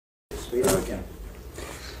Okay.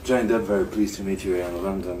 Johnny Depp, very pleased to meet you here in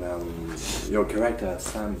London. Your character,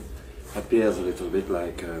 Sam, appears a little bit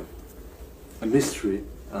like a mystery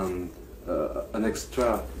and an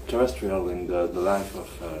extraterrestrial in the life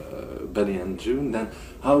of Belly and June. Then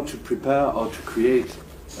how to prepare or to create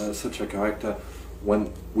such a character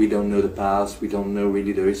when we don't know the past, we don't know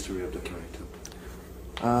really the history of the character?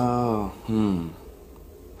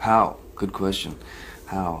 How? Good question.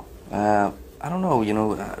 How? I don't know, you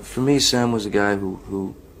know, for me Sam was a guy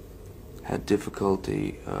who had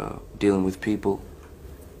difficulty dealing with people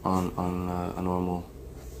on a normal,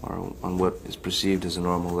 or on what is perceived as a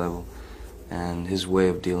normal level, and his way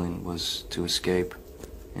of dealing was to escape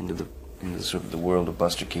into the sort of the world of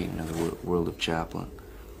Buster Keaton and the world of Chaplin.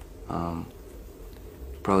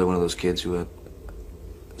 Probably one of those kids who had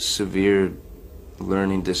severe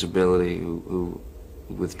learning disability, who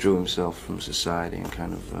withdrew himself from society and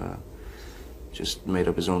kind of just made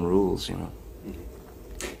up his own rules, you know.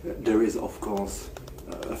 There is, of course,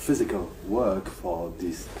 a physical work for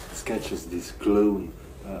these sketches, these clone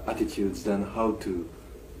attitudes. Then how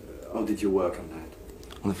did you work on that?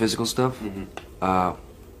 On the physical stuff? Mm-hmm. I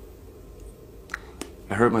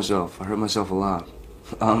hurt myself. I hurt myself a lot.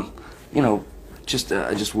 You know,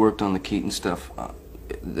 I just worked on the Keaton stuff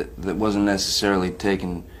that wasn't necessarily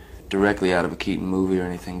taken directly out of a Keaton movie or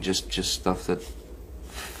anything. Just stuff that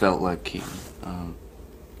felt like Keaton.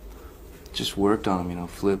 Just worked on them, you know,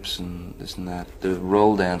 flips and this and that. The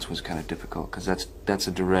roll dance was kind of difficult because that's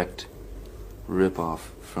a direct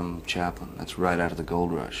rip-off from Chaplin. That's right out of the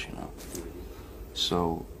Gold Rush, you know.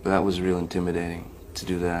 So that was real intimidating to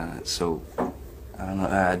do that. So I don't know.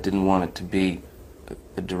 I didn't want it to be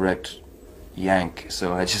a direct yank,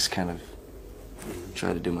 so I just kind of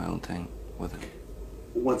tried to do my own thing with it.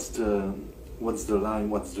 What's the line?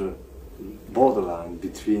 What's the borderline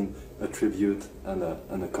between a tribute and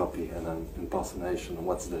a copy and an impersonation?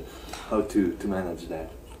 How to manage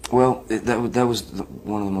that? Well, that was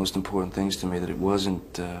one of the most important things to me, that it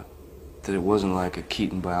wasn't like a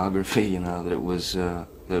Keaton biography, you know, that it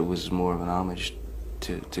was more of an homage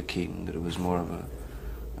to Keaton, that it was more of a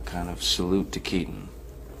kind of salute to Keaton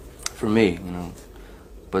for me, you know.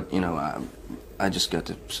 But you know, I just got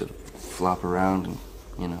to sort of flop around and,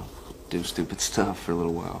 you know, do stupid stuff for a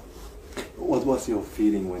little while. What was your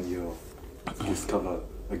feeling when you discover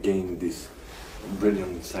again these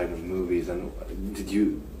brilliant silent movies? And did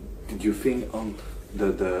you think on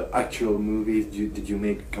the actual movies? Did you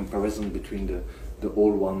make a comparison between the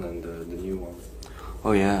old one and the new one?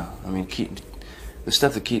 Oh yeah, I mean Keaton, the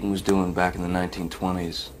stuff that Keaton was doing back in the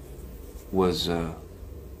 1920s was.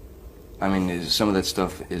 I mean, some of that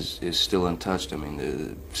stuff is still untouched. I mean,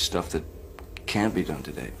 the stuff that can't be done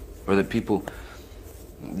today, or that people,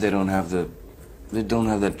 they don't have that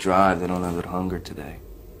drive, they don't have that hunger today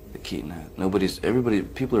that Keaton had.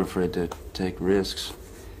 People are afraid to take risks,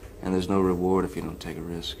 and there's no reward if you don't take a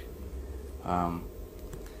risk.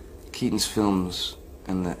 Keaton's films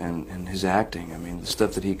and his acting, I mean, the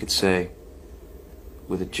stuff that he could say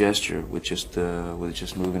with a gesture, with just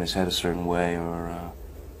moving his head a certain way,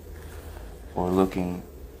 or looking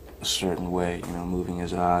a certain way, you know, moving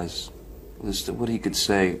his eyes. What he could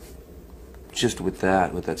say just with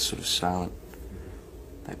that sort of silent,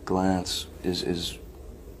 that glance is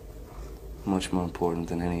much more important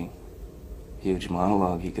than any huge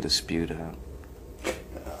monologue he could have spewed out.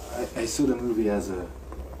 I saw the movie as a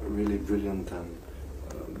really brilliant and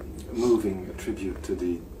moving tribute to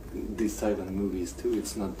these silent movies too.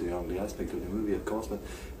 It's not the only aspect of the movie, of course,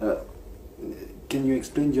 but can you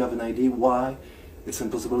explain, do you have an idea why it's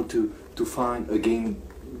impossible to find again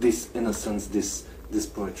this innocence, this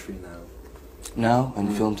poetry now? Now, in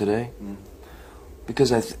film today?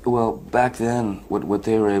 Because well, back then, what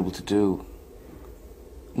they were able to do,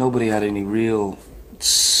 nobody had any real,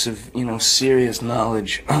 you know, serious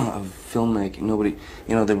knowledge of filmmaking. Nobody,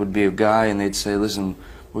 you know, there would be a guy and they'd say, listen,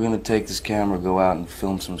 we're going to take this camera, go out and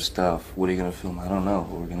film some stuff. What are you going to film? I don't know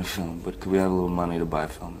what we're going to film, but could we have a little money to buy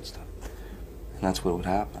film and stuff? And that's what would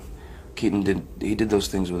happen. Keaton did those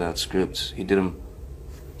things without scripts. He did them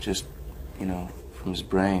just, you know, from his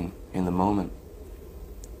brain in the moment.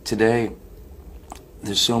 Today,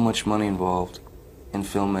 there's so much money involved in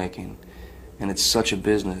filmmaking, and it's such a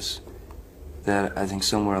business that I think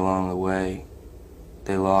somewhere along the way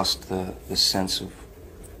they lost the sense of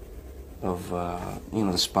you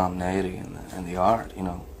know, the spontaneity and the art, you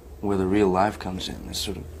know, where the real life comes in. This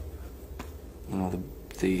sort of, you know,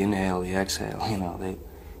 the inhale, the exhale, you know,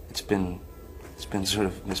 it's been sort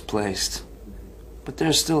of misplaced. But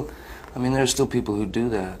there's still, I mean, there's still people who do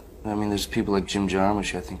that. I mean, there's people like Jim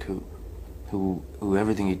Jarmusch, I think, who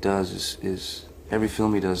everything he does is every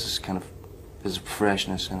film he does is kind of, there's a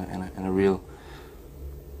freshness and a real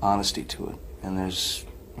honesty to it. And there's,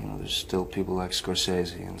 you know, there's still people like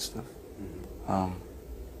Scorsese and stuff.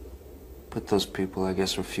 But those people, I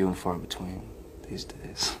guess, are few and far between these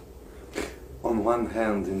days. On one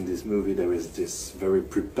hand, in this movie, there is this very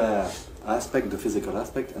prepared aspect, the physical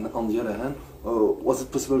aspect, and on the other hand, was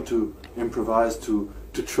it possible to improvise, to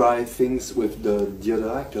try things with the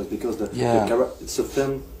other actors? Because it's a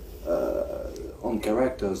film on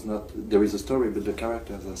characters, not there is a story, but the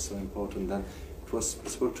characters are so important. Then it was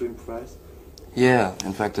possible to improvise. Yeah,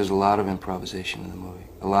 in fact, there's a lot of improvisation in the movie.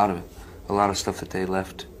 A lot of it, a lot of stuff that they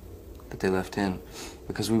left in,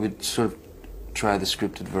 because we would sort of try the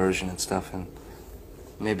scripted version and stuff, and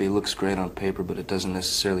maybe it looks great on paper, but it doesn't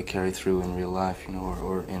necessarily carry through in real life, you know,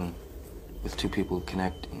 or in with two people who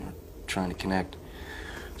connect, you know, trying to connect.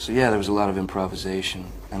 So yeah, there was a lot of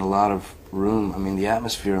improvisation and a lot of room. I mean, the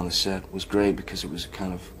atmosphere on the set was great because it was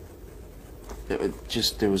kind of,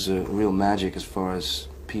 there was a real magic as far as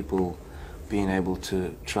people being able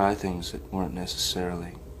to try things that weren't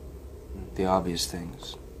necessarily the obvious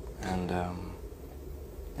things. And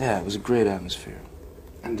yeah, it was a great atmosphere.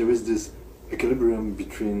 And there is this equilibrium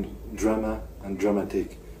between drama and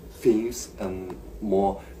dramatic themes and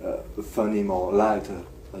more funny, more lighter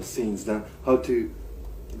scenes. Then how to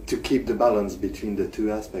keep the balance between the two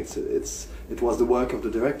aspects? It was the work of the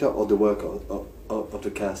director or the work of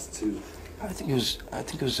the cast too? I think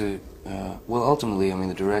it was a well, ultimately, I mean,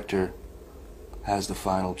 the director has the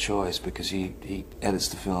final choice because he edits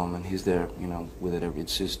the film and he's there, you know, with it.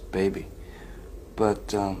 It's his baby.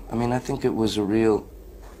 But I mean, I think it was a real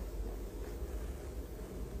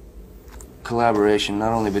collaboration,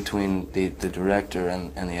 not only between the director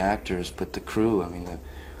and the actors, but the crew. I mean,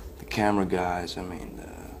 the camera guys. I mean, the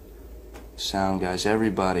sound guys.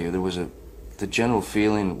 Everybody. There was the general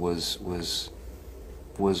feeling was a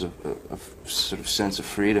sort of sense of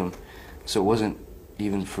freedom. So it wasn't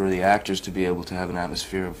even for the actors to be able to have an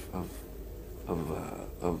atmosphere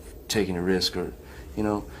of taking a risk, or, you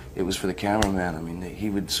know, it was for the cameraman. I mean, he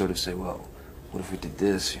would sort of say, well, what if we did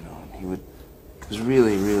this, you know? And he would, it was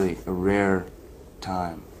really, really a rare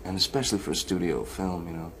time, and especially for a studio film,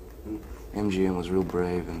 you know. MGM was real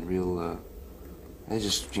brave and real, they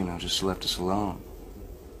just, you know, just left us alone.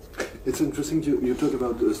 It's interesting you talk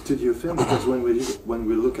about the studio film, because when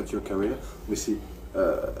we look at your career, we see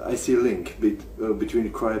I see a link between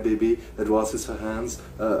Cry Baby, Edward Scissorhands,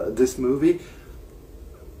 this movie.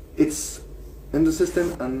 It's in the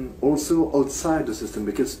system and also outside the system,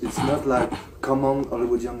 because it's not like common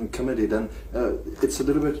Hollywoodian comedy. Then it's a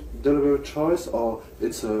little bit deliberate choice, or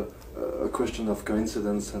it's a question of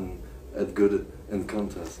coincidence and good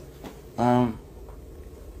encounters. Well,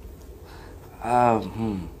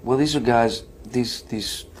 these are guys.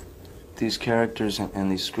 These characters and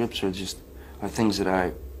these scripts are things that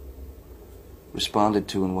I responded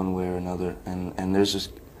to in one way or another, and there's this,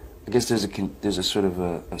 I guess there's a sort of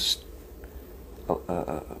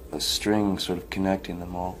a string sort of connecting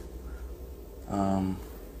them all.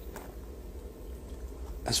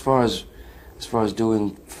 As far as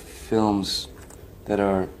doing films that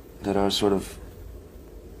are sort of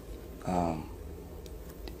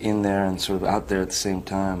in there and sort of out there at the same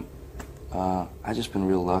time, I've just been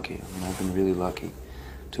real lucky. I mean, I've been really lucky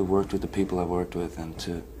to have worked with the people I've worked with, and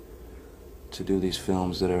to do these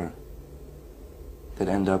films that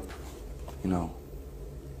end up, you know,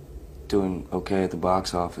 doing okay at the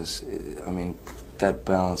box office. I mean, that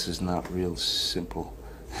balance is not real simple.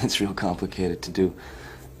 It's real complicated to do.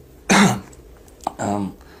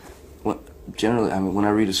 Generally, I mean, when I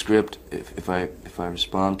read a script, if I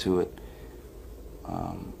respond to it,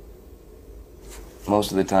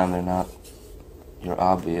 most of the time they're not your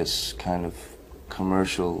obvious kind of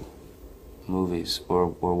commercial movies, or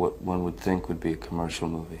what one would think would be a commercial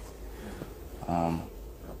movie. And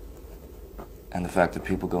the fact that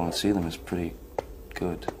people go and see them is pretty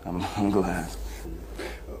good. I'm glad.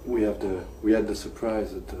 We had the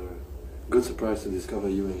surprise, good surprise to discover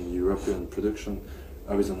you in European production,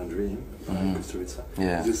 Arizona Dream, Costa Rica.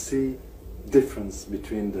 Yeah. You see difference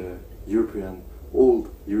between the old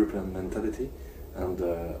European mentality and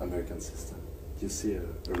the American system. You see a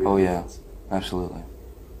real difference? Yeah, absolutely.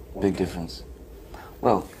 Big difference.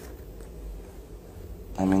 Well,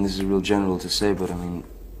 I mean, this is real general to say, but I mean,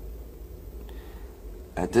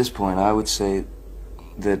 at this point, I would say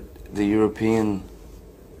that the European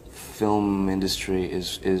film industry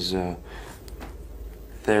is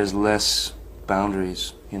there's less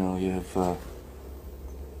boundaries. You know, you have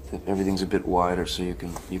everything's a bit wider, so you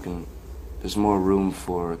can. There's more room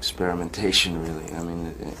for experimentation, really. I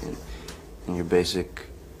mean, in your basic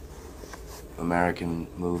American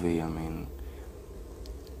movie. I mean,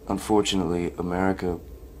 unfortunately, America,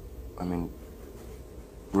 I mean,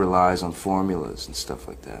 relies on formulas and stuff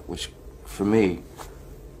like that, which, for me,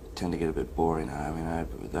 tend to get a bit boring. I mean,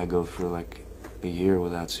 I go for like a year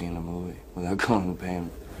without seeing a movie, without going and paying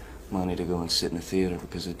money to go and sit in a theater,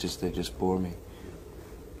 because they just bore me.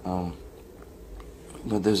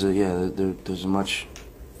 But there's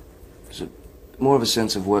more of a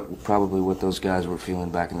sense of probably what those guys were feeling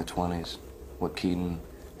back in the 20s, what Keaton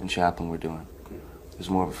and Chaplin were doing. There's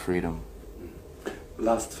more of a freedom.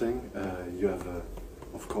 Last thing, you have,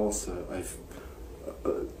 of course,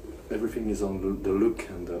 everything is on the look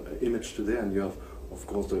and the image today, and you have, of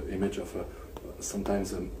course, the image of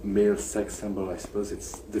sometimes a male sex symbol. I suppose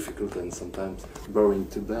it's difficult and sometimes boring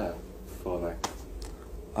to bear for an actor.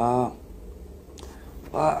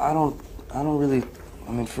 Well, I don't really.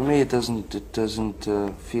 I mean, for me, it doesn't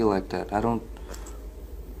feel like that. I don't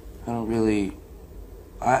really.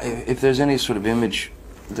 If there's any sort of image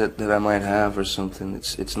that I might have or something,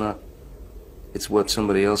 it's not. It's what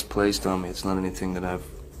somebody else placed on me. It's not anything that I've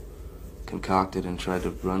concocted and tried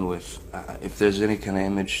to run with. If there's any kind of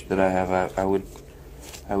image that I have, I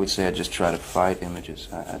would say I just try to fight images.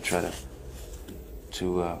 I try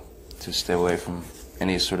to stay away from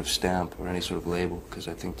any sort of stamp or any sort of label, because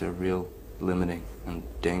I think they're real limiting and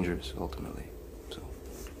dangerous ultimately. So.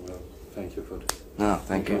 Well, thank you for this. No,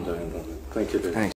 thank you. Thank you. Thanks.